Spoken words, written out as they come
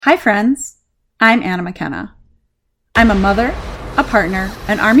Hi friends, I'm Anna McKenna. I'm a mother, a partner,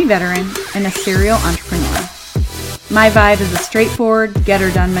 an Army veteran, and a serial entrepreneur. My vibe is a straightforward,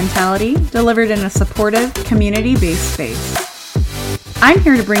 get-her-done mentality delivered in a supportive, community-based space. I'm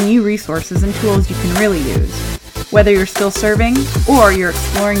here to bring you resources and tools you can really use, whether you're still serving or you're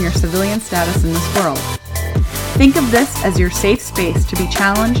exploring your civilian status in this world. Think of this as your safe space to be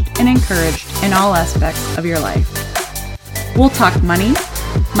challenged and encouraged in all aspects of your life. We'll talk money,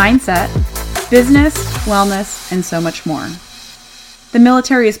 mindset, business, wellness, and so much more. The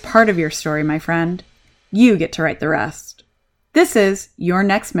military is part of your story, my friend. You get to write the rest. This is Your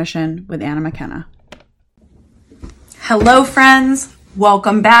Next Mission with Anna McKenna. Hello, friends.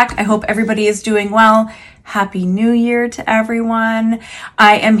 Welcome back. I hope everybody is doing well. Happy New Year to everyone.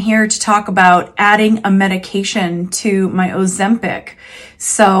 I am here to talk about adding a medication to my Ozempic.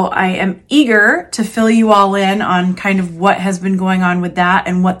 So I am eager to fill you all in on kind of what has been going on with that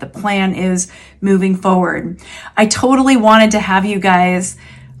and what the plan is moving forward. I totally wanted to have you guys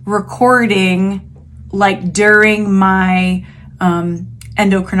recording like during my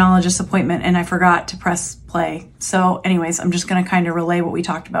endocrinologist appointment, and I forgot to press play. So anyways, I'm just going to kind of relay what we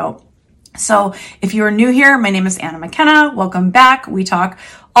talked about. So if you are new here, my name is Anna McKenna. Welcome back. We talk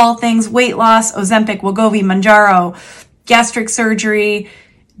all things weight loss, Ozempic, Wegovy, Mounjaro, gastric surgery,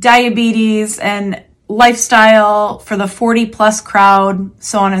 diabetes, and lifestyle for the 40 plus crowd,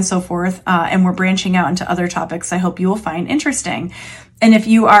 so on and so forth. And we're branching out into other topics I hope you will find interesting. And if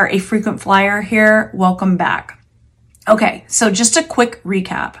you are a frequent flyer here, welcome back. Okay, so just a quick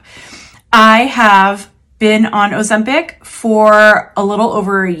recap. I have been on Ozempic for a little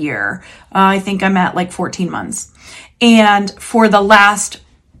over a year. I think I'm at like 14 months. And for the last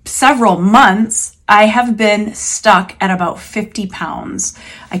several months, I have been stuck at about 50 pounds.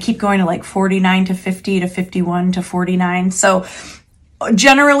 I keep going to like 49 to 50 to 51 to 49. So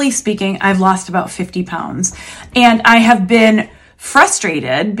generally speaking, I've lost about 50 pounds. And I have been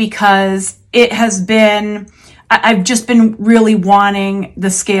frustrated because I've just been really wanting the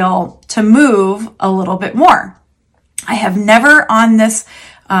scale to move a little bit more. I have never on this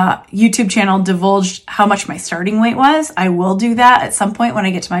YouTube channel divulged how much my starting weight was. I will do that at some point when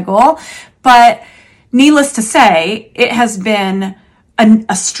I get to my goal. But needless to say, it has been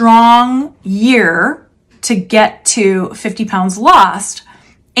a strong year to get to 50 pounds lost.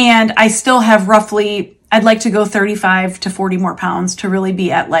 And I still have I'd like to go 35 to 40 more pounds to really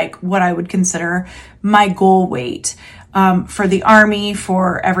be at like what I would consider my goal weight for the Army,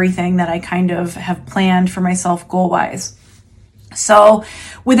 for everything that I kind of have planned for myself goal-wise. So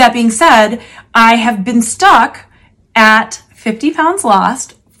with that being said, I have been stuck at 50 pounds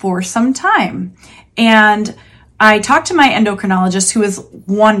lost for some time. And I talked to my endocrinologist, who is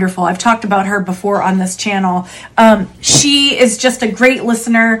wonderful. I've talked about her before on this channel. She is just a great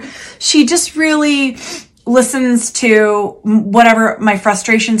listener. She just really listens to whatever my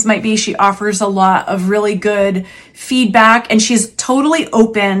frustrations might be. She offers a lot of really good feedback, and she's totally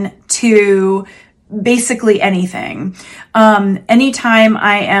open to basically anything. Anytime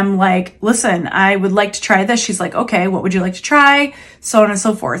I am like, listen, I would like to try this, she's like, okay, what would you like to try? So on and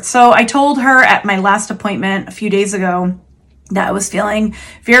so forth. So I told her at my last appointment a few days ago that I was feeling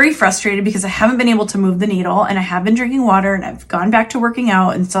very frustrated because I haven't been able to move the needle, and I have been drinking water, and I've gone back to working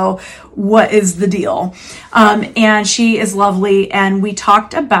out. And so what is the deal? And she is lovely. And we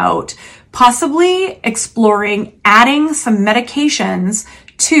talked about possibly exploring adding some medications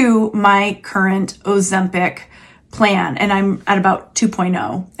to my current Ozempic plan. And I'm at about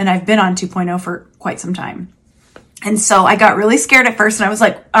 2.0, and I've been on 2.0 for quite some time. And so I got really scared at first, and I was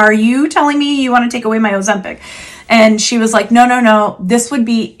like, are you telling me you want to take away my Ozempic? And she was like, no, this would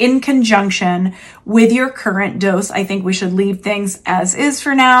be in conjunction with your current dose. I think we should leave things as is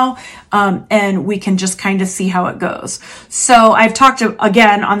for now. And we can just kind of see how it goes. So I've talked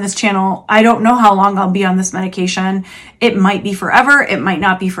again on this channel. I don't know how long I'll be on this medication. It might be forever. It might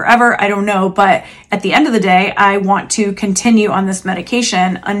not be forever. I don't know. But at the end of the day, I want to continue on this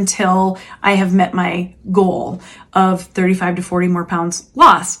medication until I have met my goal of 35 to 40 more pounds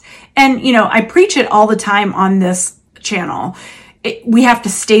lost. And, I preach it all the time on this channel. We have to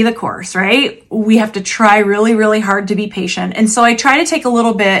stay the course, right? We have to try really, really hard to be patient. And so I try to take a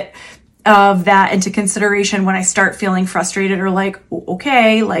little bit of that into consideration when I start feeling frustrated or like,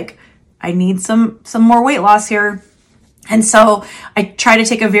 okay, like I need some more weight loss here. And so I try to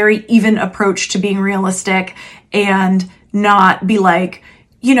take a very even approach to being realistic and not be like,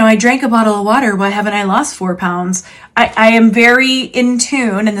 I drank a bottle of water. Why haven't I lost 4 pounds? I am very in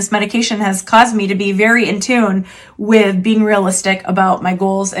tune, and this medication has caused me to be very in tune with being realistic about my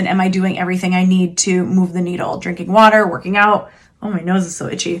goals and am I doing everything I need to move the needle? Drinking water, working out, Oh, my nose is so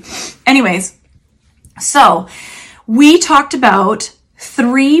itchy. Anyways, so we talked about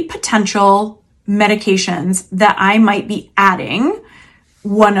 3 potential medications that I might be adding,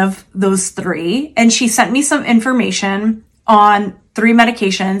 one of those 3. And she sent me some information on 3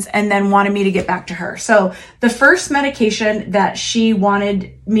 medications and then wanted me to get back to her. So the first medication that she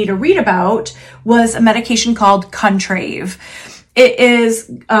wanted me to read about was a medication called Contrave. It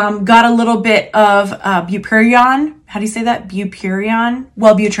is got a little bit of bupropion. How do you say that? Bupropion?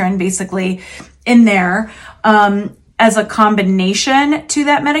 Wellbutrin, basically, in there as a combination to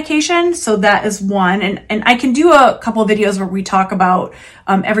that medication. So that is one. And I can do a couple of videos where we talk about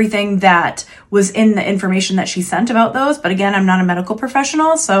everything that was in the information that she sent about those. But again, I'm not a medical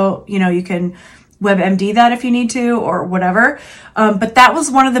professional. So, you can WebMD that if you need to or whatever. But that was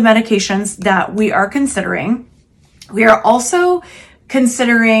one of the medications that we are considering. We are also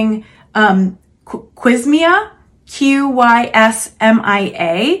considering Qysmia,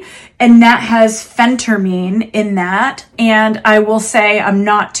 Qysmia, and that has phentermine in that. And I will say I'm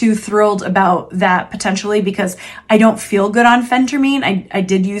not too thrilled about that potentially because I don't feel good on phentermine. I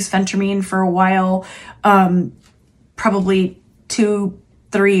did use phentermine for a while, probably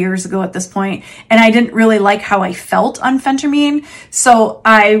 2-3 years ago at this point, and I didn't really like how I felt on phentermine. So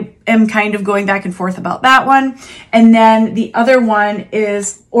I am kind of going back and forth about that one. And then the other one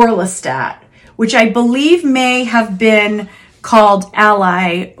is Orlistat, which I believe may have been called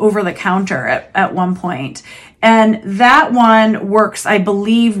Ally over the counter at one point. And that one works, I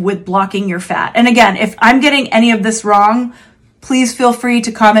believe, with blocking your fat. And again, if I'm getting any of this wrong, please feel free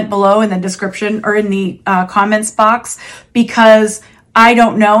to comment below in the description or in the comments box, because I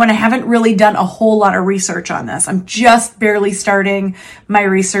don't know, and I haven't really done a whole lot of research on this. I'm just barely starting my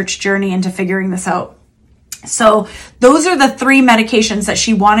research journey into figuring this out. So those are the 3 medications that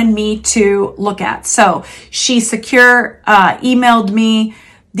she wanted me to look at. So she emailed me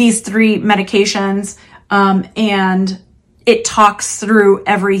these 3 medications, and it talks through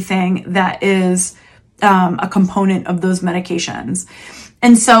everything that is a component of those medications.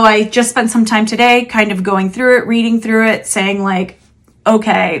 And so I just spent some time today kind of going through it, reading through it, saying like,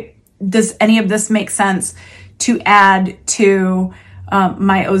 okay, does any of this make sense to add to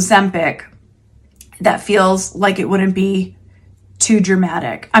my Ozempic? That feels like it wouldn't be too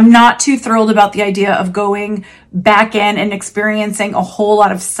dramatic. I'm not too thrilled about the idea of going back in and experiencing a whole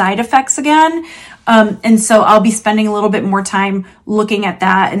lot of side effects again. And so I'll be spending a little bit more time looking at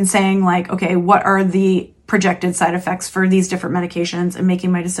that and saying like, okay, what are the projected side effects for these different medications and making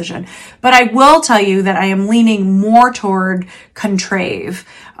my decision. But I will tell you that I am leaning more toward Contrave.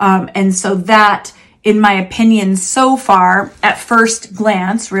 And so that, in my opinion, so far, at first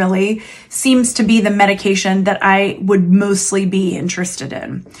glance, really, seems to be the medication that I would mostly be interested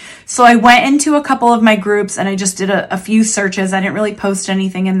in. So I went into a couple of my groups and I just did a few searches. I didn't really post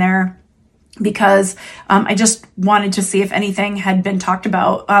anything in there because I just wanted to see if anything had been talked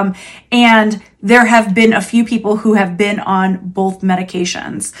about. And there have been a few people who have been on both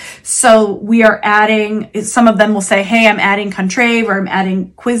medications. So we are adding, some of them will say, hey, I'm adding Contrave, or I'm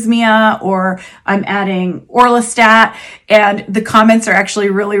adding Qysmia, or I'm adding Orlistat. And the comments are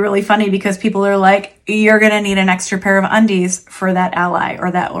actually really, really funny because people are like, you're going to need an extra pair of undies for that Ally or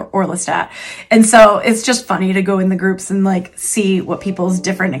that Orlistat. And so it's just funny to go in the groups and like see what people's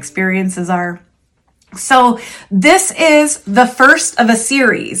different experiences are. So this is the first of a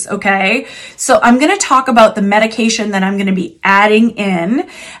series, okay? So I'm going to talk about the medication that I'm going to be adding in,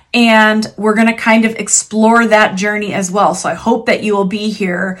 and we're going to kind of explore that journey as well. So I hope that you will be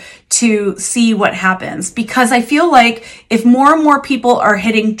here to see what happens, because I feel like if more and more people are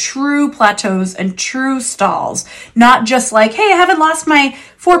hitting true plateaus and true stalls, not just like, hey, I haven't lost my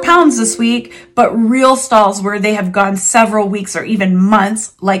 4 pounds this week, but real stalls where they have gone several weeks or even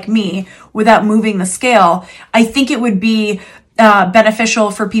months, like me, without moving the scale, I think it would be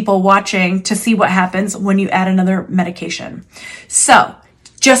beneficial for people watching to see what happens when you add another medication. So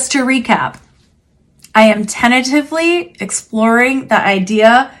just to recap, I am tentatively exploring the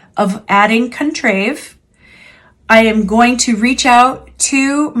idea of adding Contrave. I am going to reach out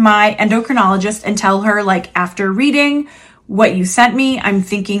to my endocrinologist and tell her, like, after reading what you sent me, I'm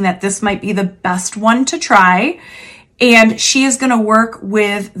thinking that this might be the best one to try. And she is going to work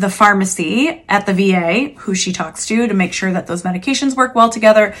with the pharmacy at the VA, who she talks to make sure that those medications work well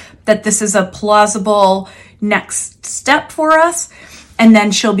together, that this is a plausible next step for us. And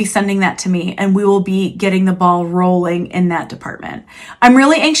then she'll be sending that to me, and we will be getting the ball rolling in that department. I'm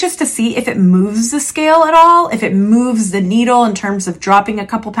really anxious to see if it moves the scale at all, if it moves the needle in terms of dropping a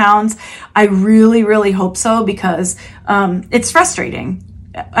couple pounds. I really, really hope so, because it's frustrating.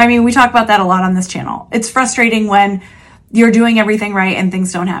 I mean, we talk about that a lot on this channel. It's frustrating when you're doing everything right and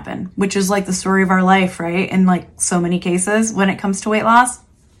things don't happen, which is like the story of our life, right? In like so many cases when it comes to weight loss.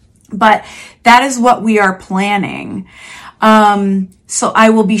 But that is what we are planning. So I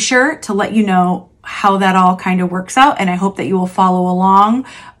will be sure to let you know how that all kind of works out. And I hope that you will follow along.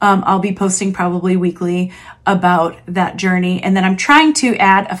 I'll be posting probably weekly about that journey. And then I'm trying to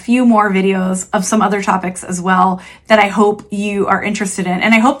add a few more videos of some other topics as well that I hope you are interested in.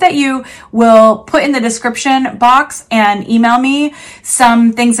 And I hope that you will put in the description box and email me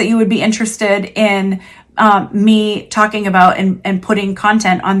some things that you would be interested in me talking about and putting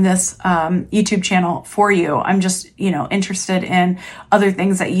content on this YouTube channel for you. I'm just, interested in other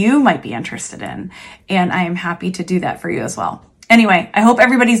things that you might be interested in. And I am happy to do that for you as well. Anyway, I hope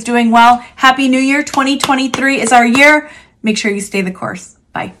everybody's doing well. Happy New Year. 2023 is our year. Make sure you stay the course.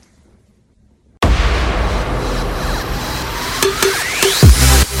 Bye.